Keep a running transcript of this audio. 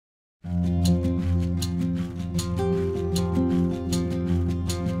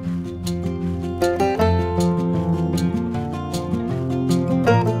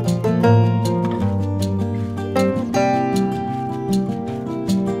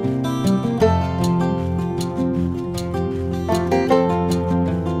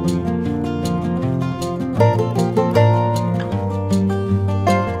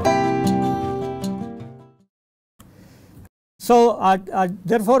So,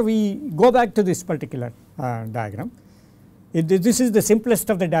 therefore, we go back to this particular diagram. This is the simplest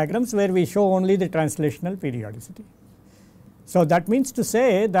of the diagrams where we show only the translational periodicity. So, that means to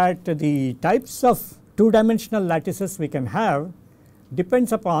say that the types of two dimensional lattices we can have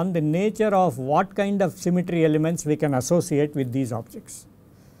depends upon the nature of what kind of symmetry elements we can associate with these objects.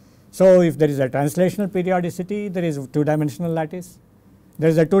 So, if there is a translational periodicity, there is a two dimensional lattice. There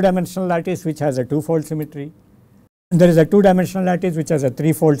is a two dimensional lattice which has a two-fold symmetry. There is a two dimensional lattice which has a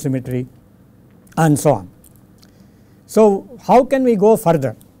three-fold symmetry, and so on. So, how can we go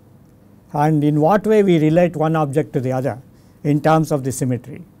further, and in what way we relate one object to the other in terms of the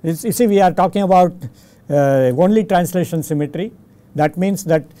symmetry? You see, we are talking about only translation symmetry. That means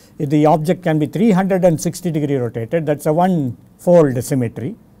that the object can be 360-degree rotated, that is a one-fold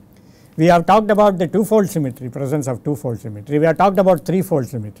symmetry. We have talked about the two-fold symmetry, presence of two-fold symmetry. We have talked about three-fold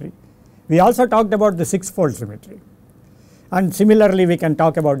symmetry. We also talked about the six-fold symmetry. And similarly, we can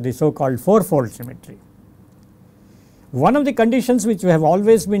talk about the so-called four-fold symmetry. One of the conditions which we have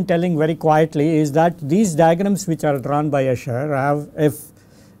always been telling very quietly is that these diagrams which are drawn by Escher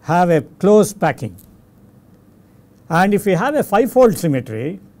have a close packing. And if we have a five-fold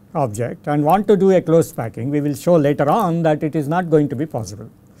symmetry object and want to do a close packing, we will show later on that it is not going to be possible,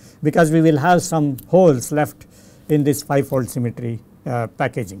 because we will have some holes left in this five-fold symmetry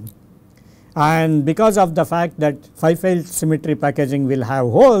packaging. And because of the fact that five-fold symmetry packaging will have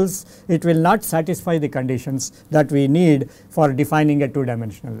holes, it will not satisfy the conditions that we need for defining a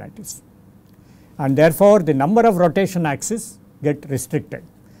two-dimensional lattice. And therefore, the number of rotation axes get restricted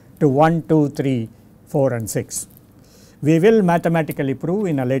to 1, 2, 3, 4 and 6. We will mathematically prove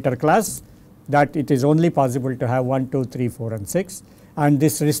in a later class that it is only possible to have 1, 2, 3, 4 and 6, and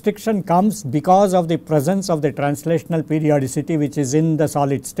this restriction comes because of the presence of the translational periodicity which is in the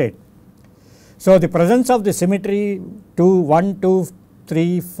solid state. So, the presence of the symmetry 1, 2,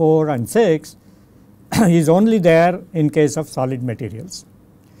 3, 4 and 6 is only there in case of solid materials,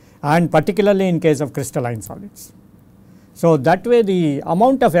 and particularly in case of crystalline solids. So, that way the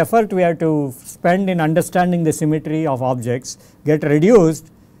amount of effort we have to spend in understanding the symmetry of objects get reduced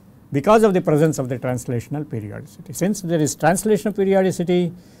because of the presence of the translational periodicity. Since there is translational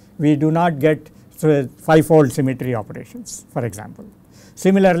periodicity, we do not get five-fold symmetry operations, for example.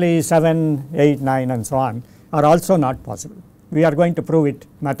 Similarly, 7, 8, 9 and so on are also not possible. We are going to prove it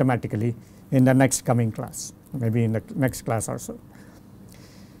mathematically in the next coming class, maybe in the next class or so.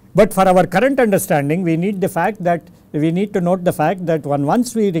 But for our current understanding, we need to note the fact that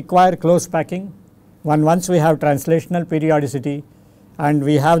once we require close packing, once we have translational periodicity and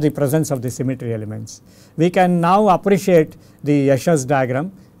we have the presence of the symmetry elements, we can now appreciate the Escher's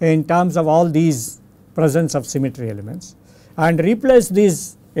diagram in terms of all these presence of symmetry elements, and replace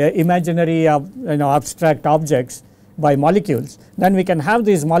these imaginary abstract objects by molecules. Then we can have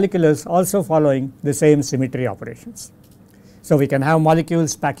these molecules also following the same symmetry operations. So, we can have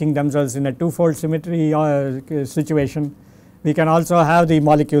molecules packing themselves in a two-fold symmetry situation. We can also have the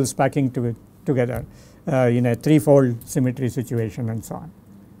molecules packing together in a three-fold symmetry situation and so on.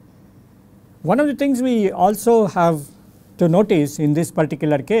 One of the things we also have to notice in this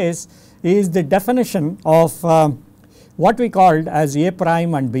particular case is the definition of what we called as A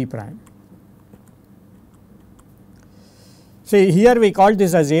prime and B prime. See, here we called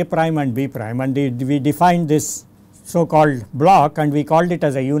this as A prime and B prime, and we defined this so-called block and we called it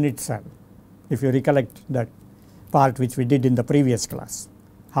as a unit cell, if you recollect that part which we did in the previous class,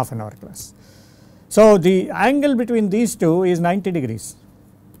 half an hour class. So, the angle between these two is 90 degrees.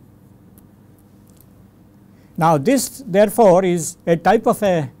 Now, this therefore is a type of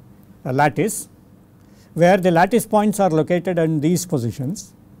a lattice where the lattice points are located in these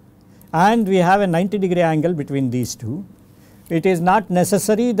positions, and we have a 90-degree angle between these two. It is not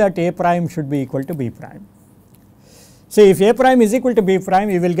necessary that A prime should be equal to B prime. See, if A prime is equal to B prime,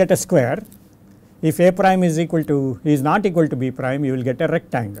 you will get a square. If A prime is not equal to B prime, you will get a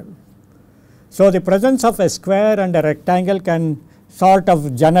rectangle. So, the presence of a square and a rectangle can sort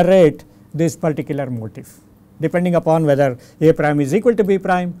of generate this particular motif, depending upon whether A prime is equal to B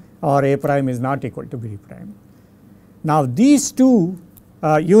prime or A prime is not equal to B prime. Now, these two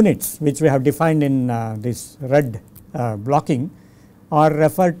units which we have defined in this red blocking are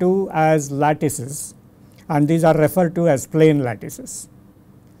referred to as lattices, and these are referred to as plane lattices.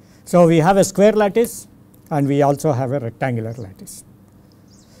 So, we have a square lattice and we also have a rectangular lattice.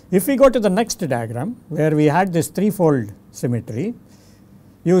 If we go to the next diagram where we had this threefold symmetry,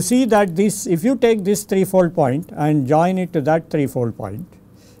 you see that this, if you take this threefold point and join it to that threefold point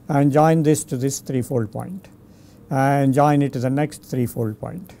and join this to this threefold point and join it to the next threefold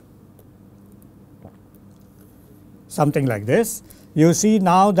point, something like this, you see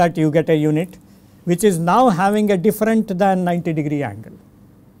now that you get a unit which is now having a different than 90-degree angle.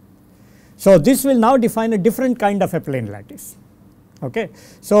 So, this will now define a different kind of a plane lattice. Okay.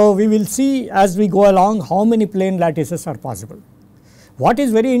 So, we will see as we go along how many plane lattices are possible. What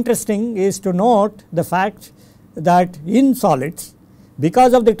is very interesting is to note the fact that in solids,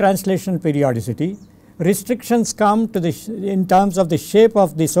 because of the translational periodicity, restrictions come to the in terms of the shape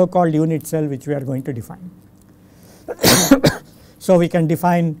of the so called unit cell which we are going to define. So, we can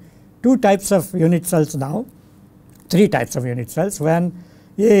define two types of unit cells now, three types of unit cells, when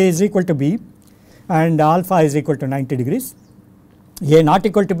A is equal to B and alpha is equal to 90 degrees, A not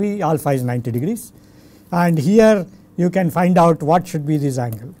equal to B, alpha is 90 degrees, and here you can find out what should be this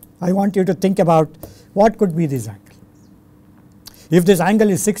angle. I want you to think about what could be this angle. If this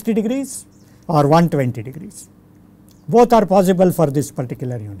angle is 60 degrees or 120 degrees, both are possible for this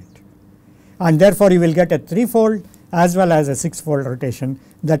particular unit, and therefore, you will get a threefold as well as a sixfold rotation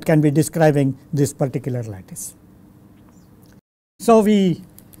that can be describing this particular lattice. So, we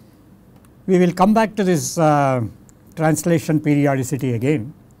will come back to this translation periodicity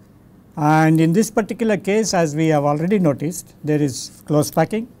again, and in this particular case, as we have already noticed, there is close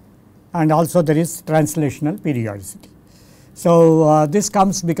packing and also there is translational periodicity. So, this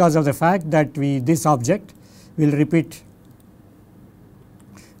comes because of the fact that this object will repeat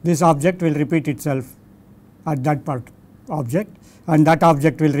itself at that part object, and that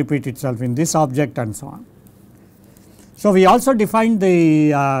object will repeat itself in this object and so on. So, we also defined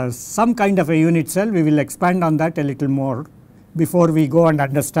the some kind of a unit cell. We will expand on that a little more before we go and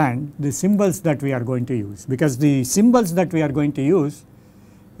understand the symbols that we are going to use, because the symbols that we are going to use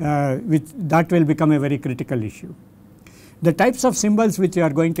that will become a very critical issue. The types of symbols which we are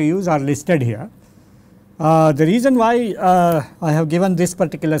going to use are listed here. The reason why I have given this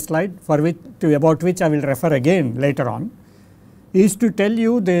particular slide about which I will refer again later on is to tell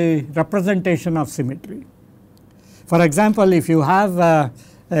you the representation of symmetry. For example, if you have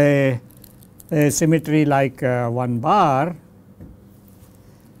a symmetry like 1 bar,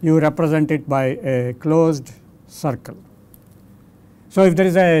 you represent it by a closed circle. So, if there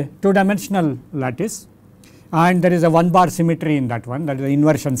is a two-dimensional lattice and there is a 1 bar symmetry in that one, that is the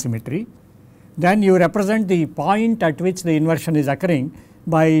inversion symmetry, then you represent the point at which the inversion is occurring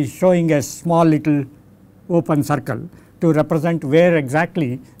by showing a small little open circle to represent where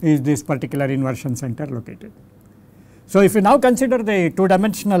exactly is this particular inversion center located. So, if you now consider the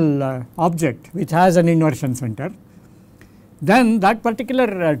two-dimensional object which has an inversion center, then that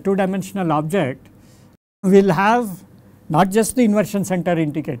particular two-dimensional object will have not just the inversion center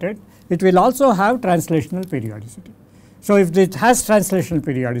indicated, it will also have translational periodicity. So, if it has translational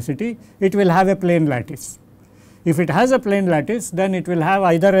periodicity, it will have a plane lattice. If it has a plane lattice, then it will have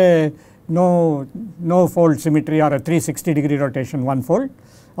either a no fold symmetry or a 360 degree rotation one fold,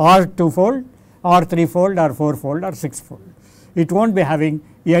 or two fold, or three fold, or four fold, or six fold. It will not be having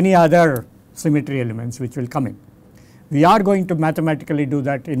any other symmetry elements which will come in. We are going to mathematically do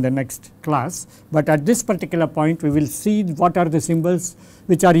that in the next class, but at this particular point we will see what are the symbols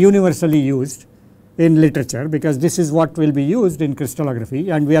which are universally used in literature, because this is what will be used in crystallography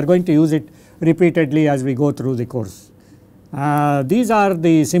and we are going to use it repeatedly as we go through the course. These are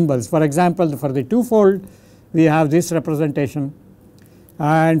the symbols. For example, for the two fold we have this representation,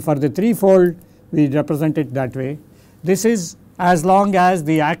 and for the three fold we represent it that way. This is as long as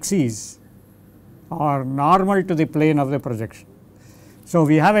the axes are normal to the plane of the projection. So,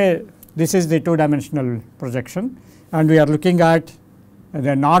 we have this is the two-dimensional projection and we are looking at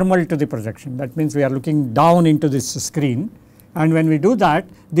the normal to the projection. That means, we are looking down into this screen, and when we do that,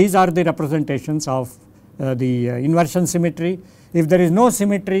 these are the representations of the inversion symmetry. If there is no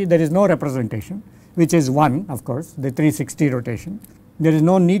symmetry, there is no representation, which is 1 of course, the 360 rotation. There is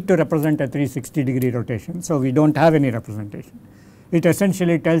no need to represent a 360 degree rotation. So, we do not have any representation. It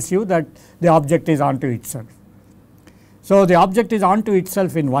essentially tells you that the object is onto itself. So, the object is onto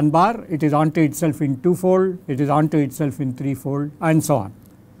itself in 1 bar, it is onto itself in 2 fold, it is onto itself in 3 fold, and so on.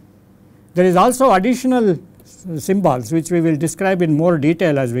 There is also additional symbols which we will describe in more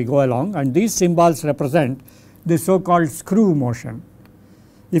detail as we go along, and these symbols represent the so called screw motion.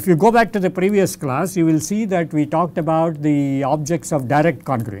 If you go back to the previous class, you will see that we talked about the objects of direct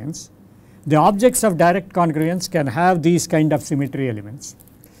congruence. The objects of direct congruence can have these kind of symmetry elements.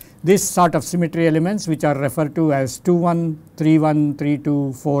 This sort of symmetry elements which are referred to as 2 1, 3 1, 3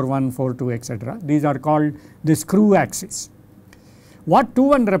 2, 4 1, 4 2, etc. These are called the screw axis. What 2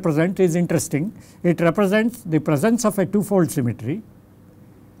 1 represents is interesting. It represents the presence of a two-fold symmetry,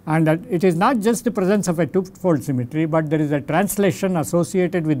 and it is not just the presence of a two-fold symmetry, but there is a translation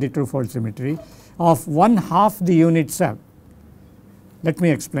associated with the two-fold symmetry of 1/2 the unit cell. Let me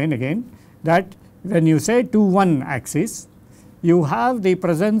explain again that when you say 2 1 axis, you have the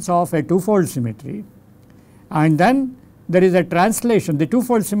presence of a two-fold symmetry, and then there is a translation. The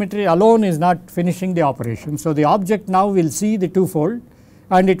two-fold symmetry alone is not finishing the operation. So, the object now will see the two-fold,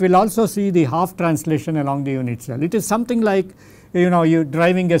 and it will also see the half translation along the unit cell. It is something like, you know, you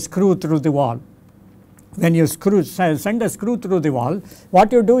driving a screw through the wall. When you send a screw through the wall,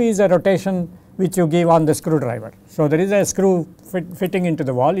 what you do is a rotation which you give on the screwdriver. So, there is a screw fitting into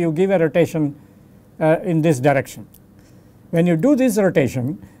the wall, you give a rotation in this direction. When you do this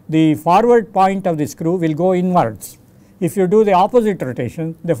rotation, the forward point of the screw will go inwards. If you do the opposite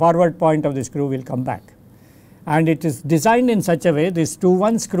rotation, the forward point of the screw will come back. And it is designed in such a way, this 2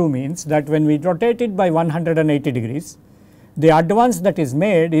 1 screw means that when we rotate it by 180 degrees, the advance that is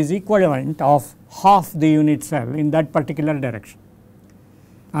made is equivalent of half the unit cell in that particular direction.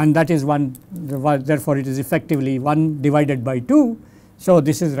 And that is 1, therefore, it is effectively 1 divided by 2. So,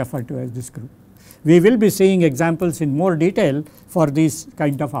 this is referred to as the screw. We will be seeing examples in more detail for these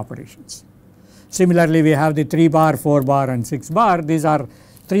kind of operations. Similarly, we have the 3 bar, 4 bar and 6 bar. These are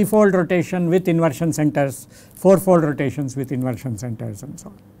 3-fold rotation with inversion centers, 4-fold rotations with inversion centers, and so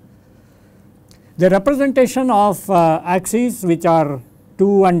on. The representation of axes which are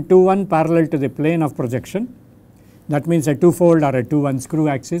 2 and 2 1 parallel to the plane of projection, that means a 2-fold or a 2 1 screw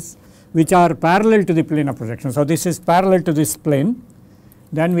axis which are parallel to the plane of projection. So, this is parallel to this plane,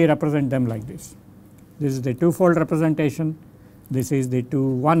 then we represent them like this. This is the 2-fold representation, this is the 2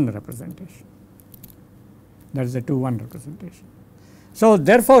 1 representation, that is the 2 1 representation. So,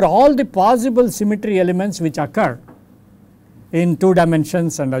 therefore, all the possible symmetry elements which occur in 2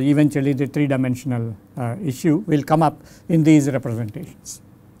 dimensions and eventually the 3-dimensional issue will come up in these representations.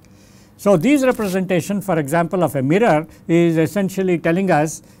 So, these representation, for example, of a mirror is essentially telling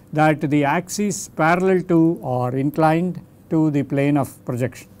us that the axis parallel to or inclined to the plane of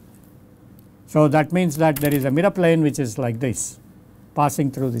projection. So, that means that there is a mirror plane which is like this,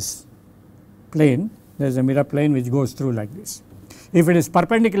 passing through this plane. There is a mirror plane which goes through like this. If it is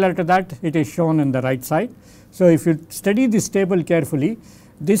perpendicular to that, it is shown in the right side. So, if you study this table carefully,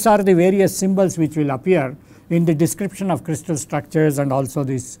 these are the various symbols which will appear in the description of crystal structures and also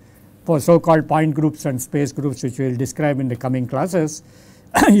these so called point groups and space groups which we will describe in the coming classes.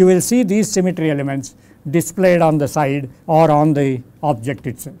 You will see these symmetry elements displayed on the side or on the object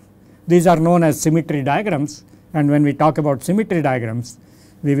itself. These are known as symmetry diagrams, and when we talk about symmetry diagrams,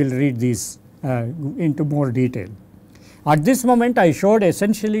 we will read these into more detail. At this moment, I showed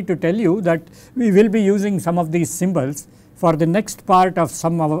essentially to tell you that we will be using some of these symbols for the next part of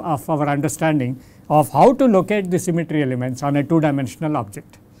some of our understanding of how to locate the symmetry elements on a 2-dimensional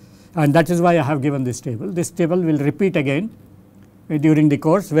object. And that is why I have given this table. This table will repeat again during the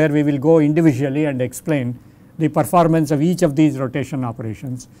course, where we will go individually and explain the performance of each of these rotation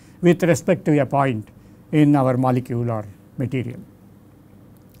operations with respect to a point in our molecule or material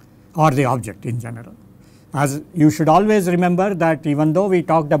or the object in general. As you should always remember that even though we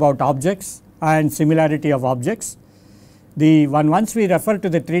talked about objects and similarity of objects, once we refer to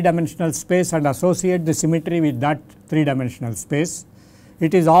the 3-dimensional space and associate the symmetry with that 3-dimensional space,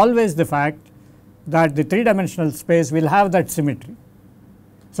 it is always the fact that the 3-dimensional space will have that symmetry.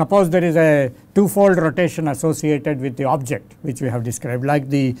 Suppose there is a 2-fold rotation associated with the object which we have described, like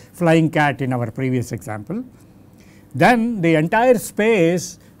the flying cat in our previous example, then the entire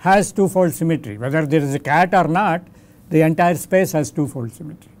space has 2-fold symmetry. Whether there is a cat or not, the entire space has 2-fold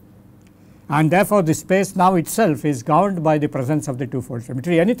symmetry. And therefore, the space now itself is governed by the presence of the 2-fold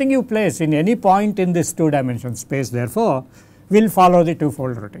symmetry. Anything you place in any point in this 2-dimensional space, therefore, will follow the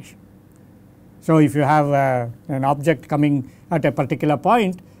 2-fold rotation. So, if you have an object coming at a particular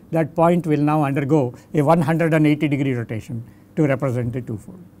point, that point will now undergo a 180 degree rotation to represent the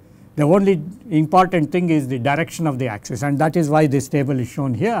 2-fold. The only important thing is the direction of the axis, and that is why this table is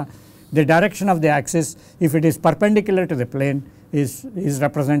shown here. The direction of the axis, if it is perpendicular to the plane, is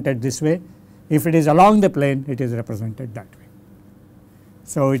represented this way. If it is along the plane, it is represented that way.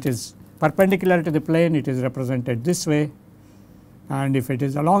 So, it is perpendicular to the plane, it is represented this way, and if it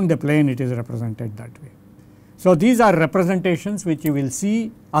is along the plane, it is represented that way. So, these are representations which you will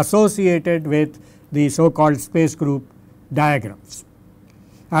see associated with the so called space group diagrams,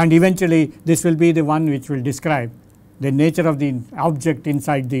 and eventually this will be the one which will describe the nature of the object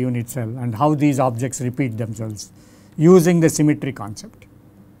inside the unit cell and how these objects repeat themselves using the symmetry concept.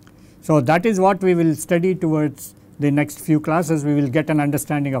 So, that is what we will study towards the next few classes. We will get an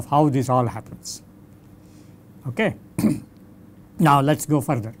understanding of how this all happens. Okay. Now, let us go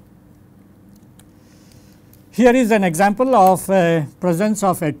further. Here is an example of presence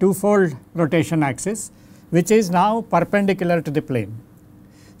of a two-fold rotation axis which is now perpendicular to the plane.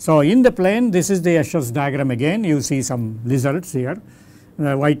 So, in the plane, this is the Escher's diagram again. You see some lizards here,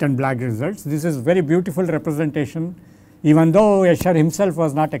 white and black lizards. This is very beautiful representation, even though Escher himself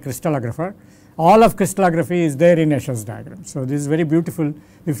was not a crystallographer. All of crystallography is there in Escher's diagram. So, this is very beautiful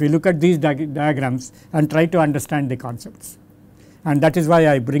if we look at these diagrams and try to understand the concepts, and that is why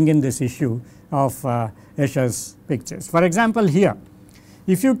I bring in this issue of Escher's pictures. For example, here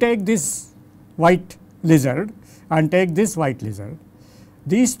if you take this white lizard and take this white lizard,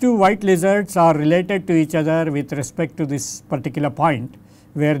 these two white lizards are related to each other with respect to this particular point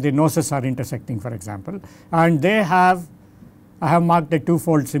where the noses are intersecting, for example, and they have, I have marked a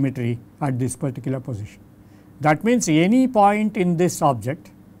two-fold symmetry at this particular position. That means any point in this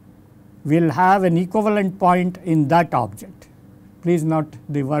object will have an equivalent point in that object. Please note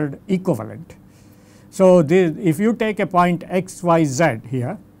the word equivalent. So, if you take a point x, y, z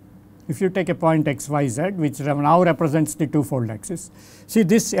here, if you take a point x, y, z which now represents the two-fold axis, see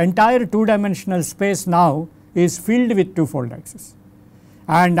this entire two-dimensional space now is filled with two-fold axis,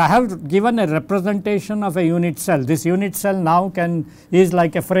 and I have given a representation of a unit cell. This unit cell now is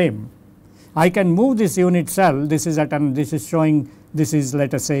like a frame. I can move this unit cell. This is this is showing, this is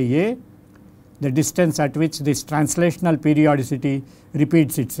let us say A, the distance at which this translational periodicity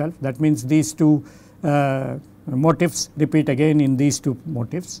repeats itself. That means these two motifs repeat again in these two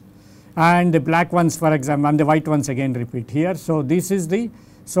motifs, and the black ones, for example, and the white ones again repeat here. So, this is the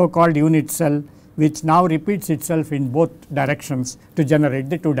so called unit cell which now repeats itself in both directions to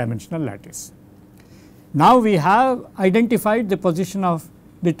generate the two-dimensional lattice. Now, we have identified the position of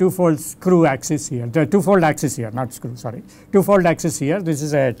the two-fold screw axis here, the two-fold axis here, not screw, sorry, two-fold axis here. This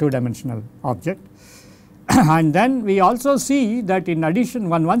is a two-dimensional object. And then we also see that in addition,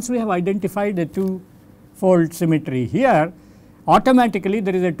 once we have identified a two-fold symmetry here, automatically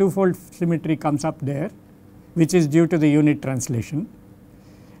there is a two-fold symmetry comes up there, which is due to the unit translation,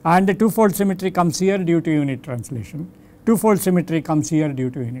 and the two-fold symmetry comes here due to unit translation. Two-fold symmetry comes here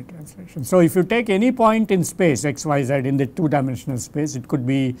due to unit translation. So, if you take any point in space x, y, z in the two-dimensional space, it could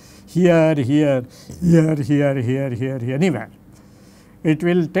be here, here, here, here, here, here, anywhere. It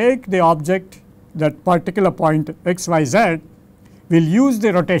will take the object, that particular point x, y, z will use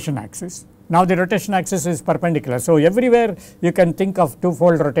the rotation axis. Now, the rotation axis is perpendicular. So, everywhere you can think of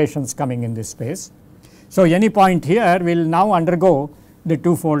two-fold rotations coming in this space. So, any point here will now undergo the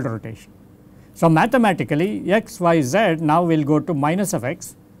two-fold rotation. So, mathematically x, y, z now will go to minus of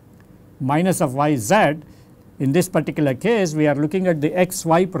x, minus of y, z. In this particular case, we are looking at the x,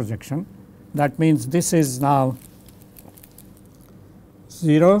 y projection. That means, this is now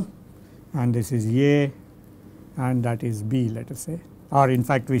 0 and this is A and that is B, let us say, or in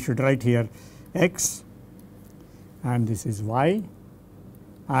fact, we should write here x and this is y,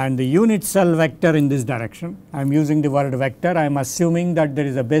 and the unit cell vector in this direction. I am using the word vector. I am assuming that there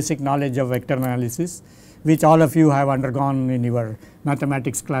is a basic knowledge of vector analysis, which all of you have undergone in your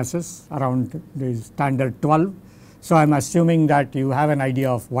mathematics classes around the standard 12. So, I am assuming that you have an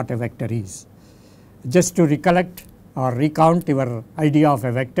idea of what a vector is. Just to recollect or recount your idea of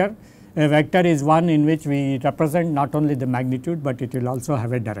a vector is one in which we represent not only the magnitude, but it will also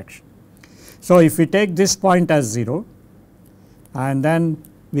have a direction. So, if we take this point as 0 and then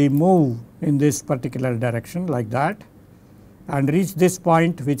we move in this particular direction like that and reach this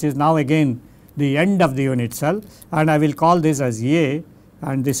point, which is now again the end of the unit cell, and I will call this as A,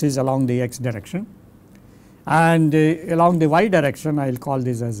 and this is along the x direction, and along the y direction I will call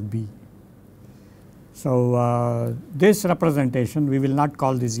this as B. So, this representation we will not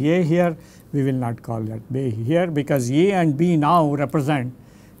call this A here, we will not call that B here, because A and B now represent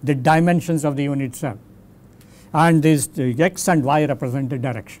the dimensions of the unit cell, and these x and y represent the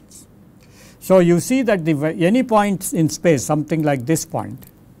directions. So, you see that any point in space, something like this point,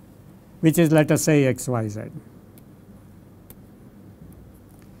 which is let us say x, y, z.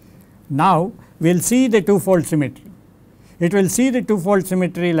 Now, we will see the two-fold symmetry. It will see the two-fold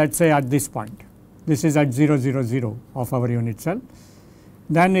symmetry, let us say at this point. This is at 0, 0, 0 of our unit cell.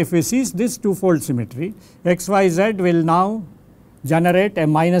 Then, if we see this two-fold symmetry, x, y, z will now generate a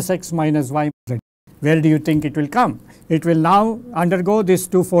minus x minus y z. where do you think it will come? It will now undergo this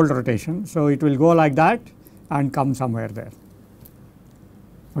two-fold rotation. So, it will go like that and come somewhere there.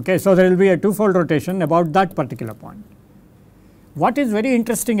 Okay, so, there will be a two-fold rotation about that particular point. What is very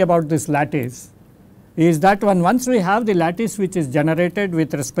interesting about this lattice is that once we have the lattice which is generated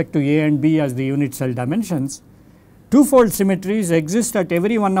with respect to A and B as the unit cell dimensions, two-fold symmetries exist at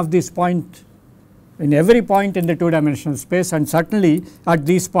every one of these points, in every point in the two-dimensional space, and certainly at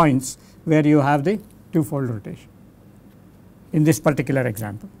these points where you have the two-fold rotation in this particular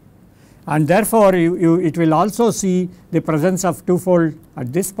example. And therefore, it will also see the presence of two-fold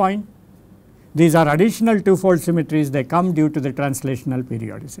at this point. These are additional two-fold symmetries, they come due to the translational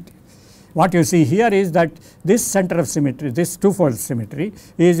periodicity. What you see here is that this center of symmetry, this two-fold symmetry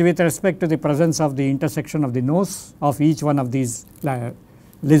is with respect to the presence of the intersection of the nose of each one of these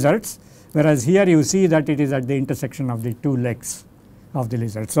lizards, whereas here you see that it is at the intersection of the two legs of the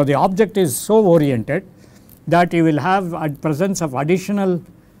lizard. So, the object is so oriented that you will have a presence of additional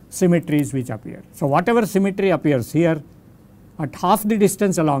symmetries which appear. So, whatever symmetry appears here at half the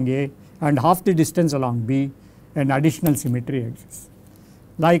distance along A and half the distance along B, an additional symmetry exists.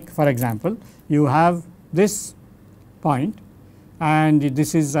 Like for example, you have this point and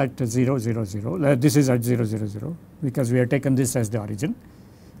this is at 0 0 0, this is at 0 0 0 because we have taken this as the origin.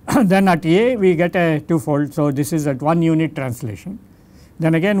 Then at A we get a two-fold, so this is at one unit translation.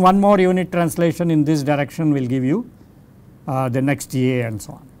 Then again one more unit translation in this direction will give you the next A and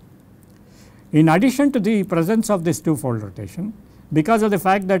so on. In addition to the presence of this two-fold rotation, because of the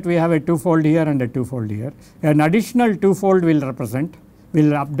fact that we have a two-fold here and a two-fold here, an additional two-fold will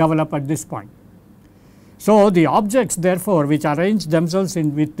develop at this point. So, the objects therefore, which arrange themselves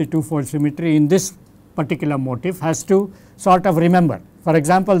with the two-fold symmetry in this particular motif has to sort of remember. For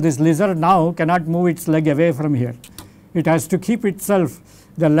example, this lizard now cannot move its leg away from here. It has to keep itself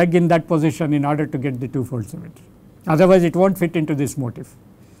the leg in that position in order to get the two-fold symmetry. Otherwise, it will not fit into this motif.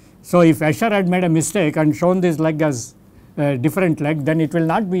 So, if Escher had made a mistake and shown this leg as a different leg, then it will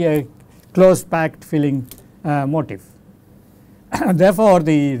not be a closed packed filling motif. Therefore,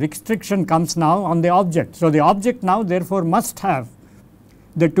 the restriction comes now on the object. So, the object now therefore must have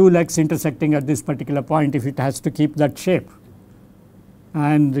the two legs intersecting at this particular point if it has to keep that shape,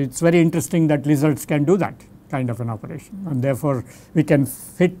 and it is very interesting that lizards can do that kind of an operation, and therefore, we can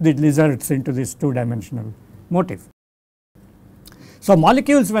fit the lizards into this two-dimensional motif. So,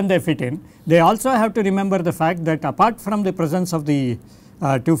 molecules when they fit in, they also have to remember the fact that apart from the presence of the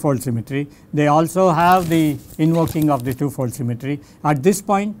two-fold symmetry, they also have the invoking of the two-fold symmetry at this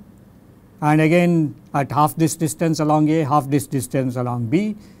point and again at half this distance along A, half this distance along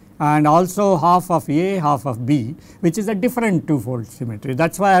B, and also half of A, half of B, which is a different two-fold symmetry.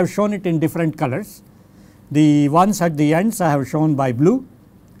 That is why I have shown it in different colors. The ones at the ends I have shown by blue,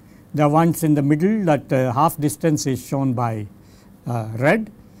 the ones in the middle at half distance is shown by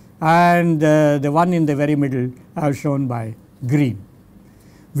red, and the one in the very middle I have shown by green.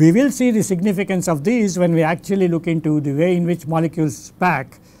 We will see the significance of these when we actually look into the way in which molecules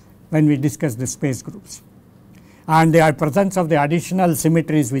pack when we discuss the space groups, and the presence of the additional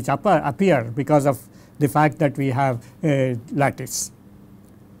symmetries which appear because of the fact that we have a lattice,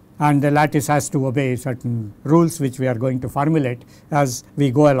 and the lattice has to obey certain rules which we are going to formulate as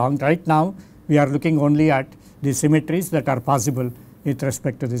we go along. Right now we are looking only at the symmetries that are possible with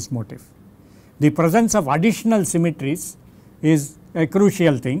respect to this motif. The presence of additional symmetries is a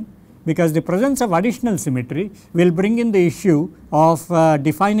crucial thing, because the presence of additional symmetry will bring in the issue of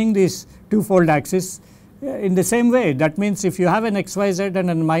defining this two-fold axis in the same way. That means, if you have an xyz and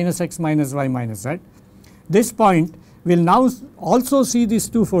a minus x minus y minus z, this point will now also see this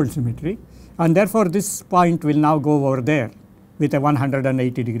two-fold symmetry, and therefore, this point will now go over there with a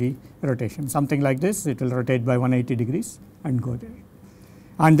 180 degree rotation, something like this. It will rotate by 180 degrees and go there,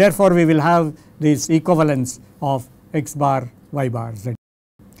 and therefore, we will have this equivalence of x bar y bar z.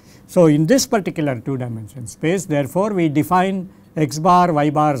 So, in this particular two-dimension space, therefore, we define x bar y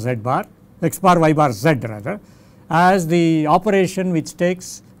bar z bar, x bar y bar z rather, as the operation which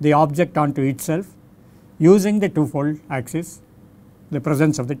takes the object onto itself using the two-fold axis, the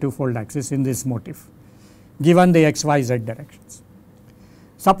presence of the two-fold axis in this motif given the x, y, z directions.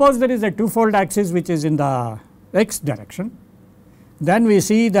 Suppose there is a two-fold axis which is in the x direction, then we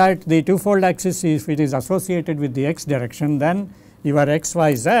see that the two-fold axis, if it is associated with the x direction, then your x,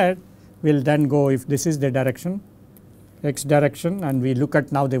 y, z will then go, if this is the direction, x direction, and we look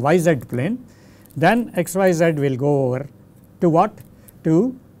at now the y z plane, then x, y, z will go over to what?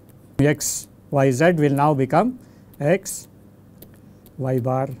 To x, y, z will now become x, y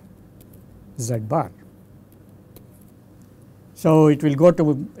bar, z bar. So, it will go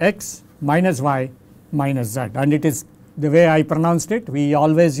to x minus y minus z, and it is the way I pronounced it. We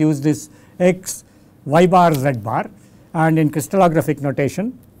always use this x y bar z bar, and in crystallographic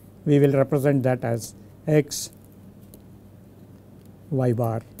notation we will represent that as x y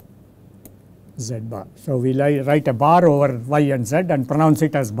bar z bar. So, we write a bar over y and z and pronounce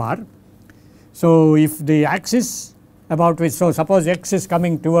it as bar. So, if the axis about which, so suppose x is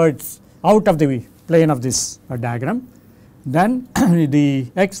coming towards out of the plane of this diagram, then the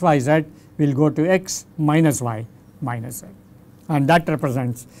x y z will go to x minus y minus z, and that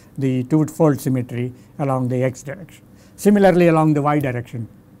represents the two-fold symmetry along the x direction. Similarly, along the y direction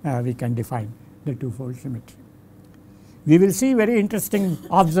we can define the two-fold symmetry. We will see very interesting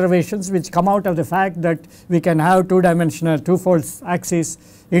observations which come out of the fact that we can have two-dimensional two-fold axes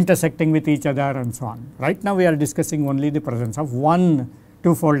intersecting with each other and so on. Right now we are discussing only the presence of one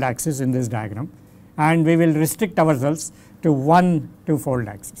two-fold axis in this diagram, and we will restrict ourselves to one two-fold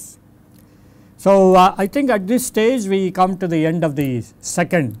axis. So, I think at this stage we come to the end of the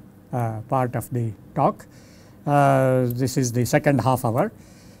second part of the talk. This is the second half hour.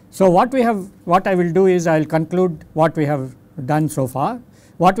 So, what I will do is I will conclude what we have done so far.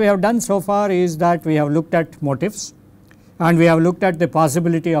 What we have done so far is that we have looked at motifs, and we have looked at the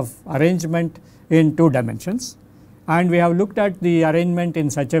possibility of arrangement in two dimensions, and we have looked at the arrangement in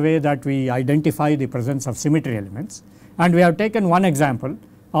such a way that we identify the presence of symmetry elements, and we have taken one example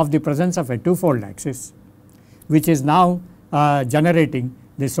of the presence of a two-fold axis, which is now generating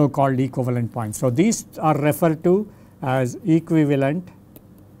the so called equivalent points. So, these are referred to as equivalent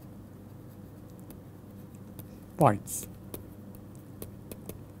points.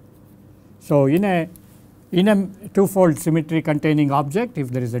 So, in a two-fold symmetry containing object,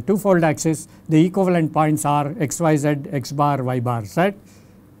 if there is a two-fold axis, the equivalent points are x y z, x bar, y bar, z,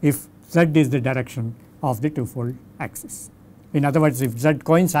 if z is the direction of the two-fold axis. In other words, if z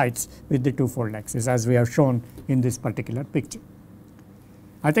coincides with the two-fold axis, as we have shown in this particular picture.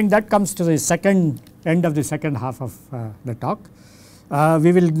 I think that comes to the end of the second half of the talk.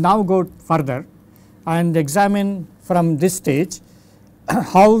 We will now go further and examine from this stage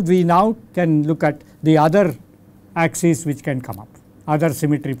how we now can look at the other axes which can come up, other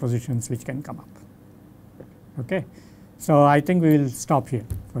symmetry positions which can come up. Okay. So, I think we will stop here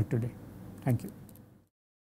for today. Thank you.